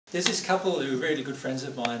There's this couple who are really good friends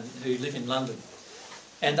of mine who live in London,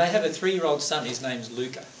 and they have a 3-year-old son. His name's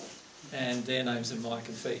Luca, and their names are Mike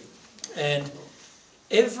and Fee. And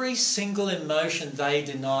every single emotion they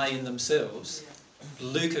deny in themselves,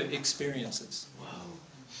 Luca experiences.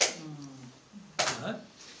 Right?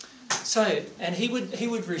 So, and he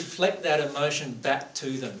would reflect that emotion back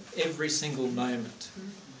to them every single moment.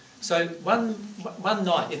 So one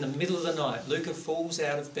night, in the middle of the night, Luca falls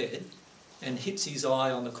out of bed and hits his eye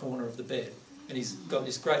on the corner of the bed. And he's got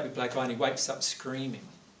this great big black eye and he wakes up screaming.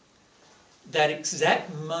 That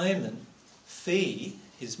exact moment, Fee,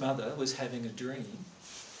 his mother, was having a dream.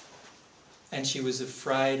 And she was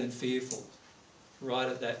afraid and fearful right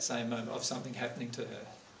at that same moment of something happening to her.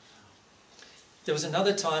 There was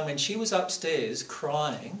another time when she was upstairs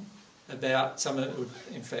crying about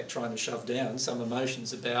in fact trying to shove down some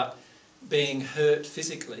emotions about being hurt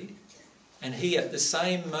physically. And he, at the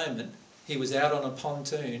same moment, he was out on a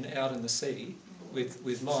pontoon out in the sea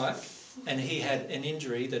with Mike, and he had an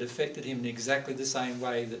injury that affected him in exactly the same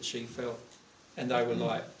way that she felt. And they were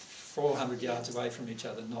like 400 yards away from each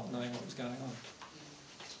other, not knowing what was going on.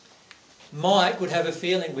 Mike would have a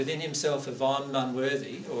feeling within himself of I'm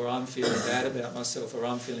unworthy, or I'm feeling bad about myself, or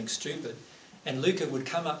I'm feeling stupid. And Luca would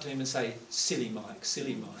come up to him and say, silly Mike,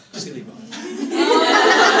 silly Mike, silly Mike.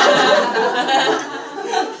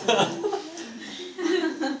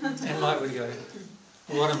 And Mike would go,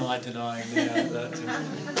 what am I denying now?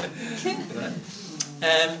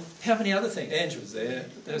 How many other things? Ange was there.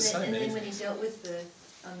 There were so many. And then when he dealt with the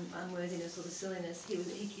unworthiness or the silliness, he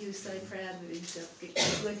was so proud of himself.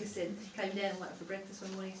 Luca said, came down and went for breakfast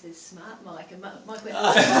one morning, he said, smart Mike. And Mike went,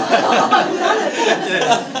 I've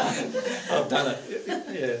done it.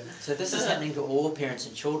 Yeah. So this is happening to all parents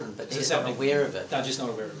and children, but they're just not aware of it. They're just not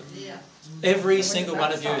aware of it. Yeah. Every single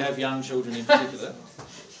one of you have young children in particular.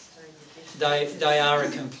 They are a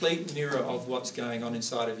complete mirror of what's going on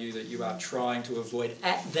inside of you that you are trying to avoid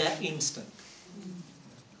at that instant.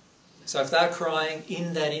 So if they're crying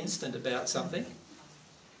in that instant about something,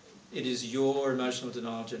 it is your emotional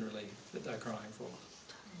denial generally that they're crying for.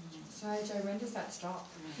 So Joe, when does that stop?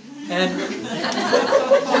 And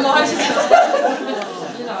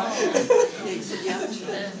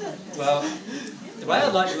well, the way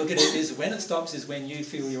I'd like to look at it is when it stops is when you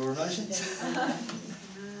feel your emotions.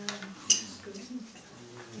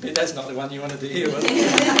 But that's not the one you wanted to hear, was it?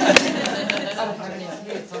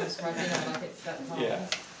 Yeah.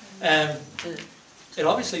 It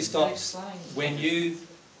obviously stops when you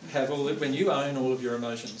when you own all of your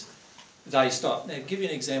emotions. They stop. Now, to give you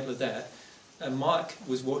an example of that, Mike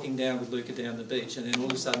was walking down with Luca down the beach, and then all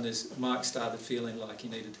of a sudden Mike started feeling like he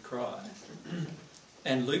needed to cry.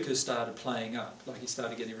 And Luca started playing up, like he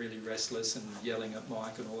started getting really restless and yelling at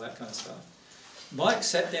Mike and all that kind of stuff. Mike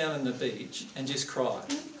sat down on the beach and just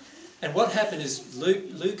cried. And what happened is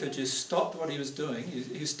Luca just stopped what he was doing.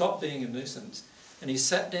 He stopped being a nuisance. And he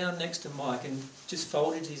sat down next to Mike and just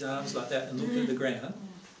folded his arms like that and looked at the ground.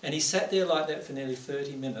 And he sat there like that for nearly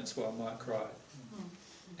 30 minutes while Mike cried.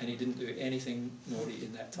 And he didn't do anything naughty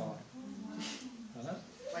in that time.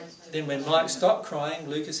 Right? Then when Mike stopped crying,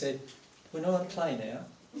 Luca said, we're not on play now.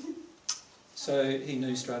 So he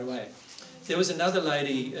knew straight away. There was another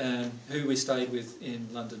lady who we stayed with in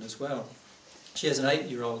London as well. She has an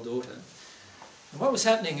 8-year-old daughter. And what was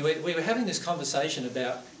happening, we were having this conversation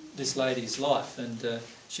about this lady's life, and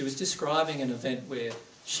she was describing an event where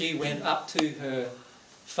she went up to her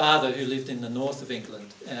father, who lived in the north of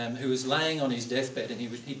England, who was laying on his deathbed, and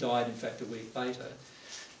he died in fact a week later.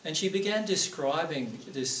 And she began describing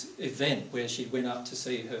this event where she went up to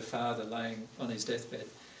see her father laying on his deathbed.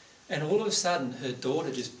 And all of a sudden her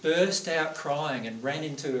daughter just burst out crying and ran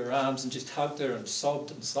into her arms and just hugged her and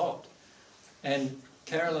sobbed and sobbed. And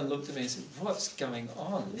Carolyn looked at me and said, what's going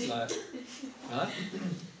on? Like, right?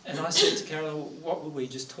 And I said to Carolyn, well, what were we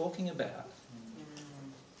just talking about?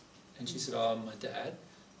 And she said, oh, my dad.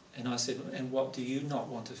 And I said, and what do you not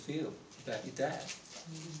want to feel about your dad?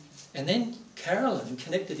 And then Carolyn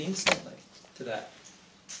connected instantly to that.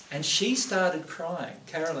 And she started crying.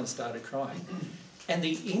 Carolyn started crying. And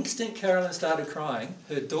the instant Carolyn started crying,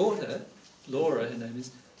 her daughter, Laura, her name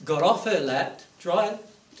is, got off her lap,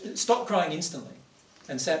 stopped crying instantly,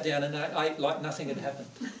 and sat down and ate like nothing had happened.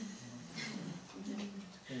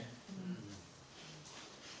 Yeah.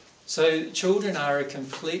 So children are a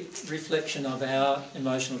complete reflection of our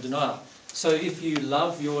emotional denial. So if you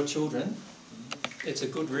love your children, it's a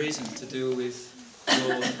good reason to deal with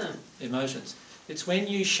your emotions. It's when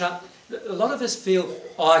you shut... A lot of us feel,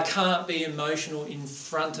 oh, I can't be emotional in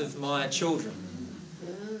front of my children.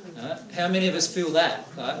 How many of us feel that?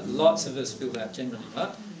 Lots of us feel that generally.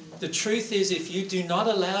 Right? The truth is, if you do not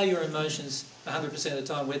allow your emotions 100% of the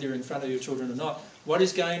time, whether you're in front of your children or not, what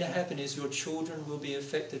is going to happen is your children will be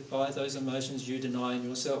affected by those emotions you deny in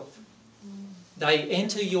yourself. They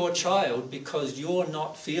enter your child because you're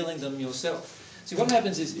not feeling them yourself. See, what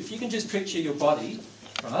happens is, if you can just picture your body,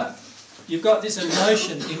 right? You've got this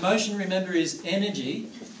emotion. Emotion, remember, is energy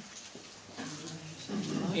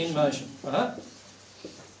in motion, right?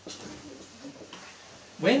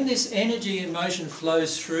 When this energy in motion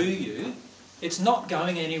flows through you, it's not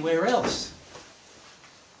going anywhere else.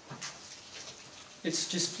 It's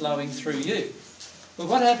just flowing through you. But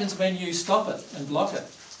what happens when you stop it and block it?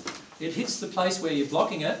 It hits the place where you're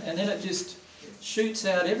blocking it, and then it just shoots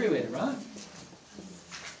out everywhere, right?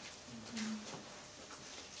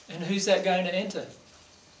 And who's that going to enter?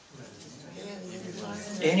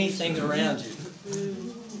 Anything around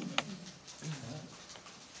you.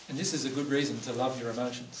 And this is a good reason to love your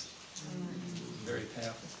emotions. Very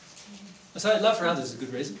powerful. So love for others is a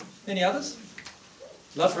good reason. Any others?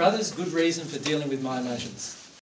 Love for others, good reason for dealing with my emotions.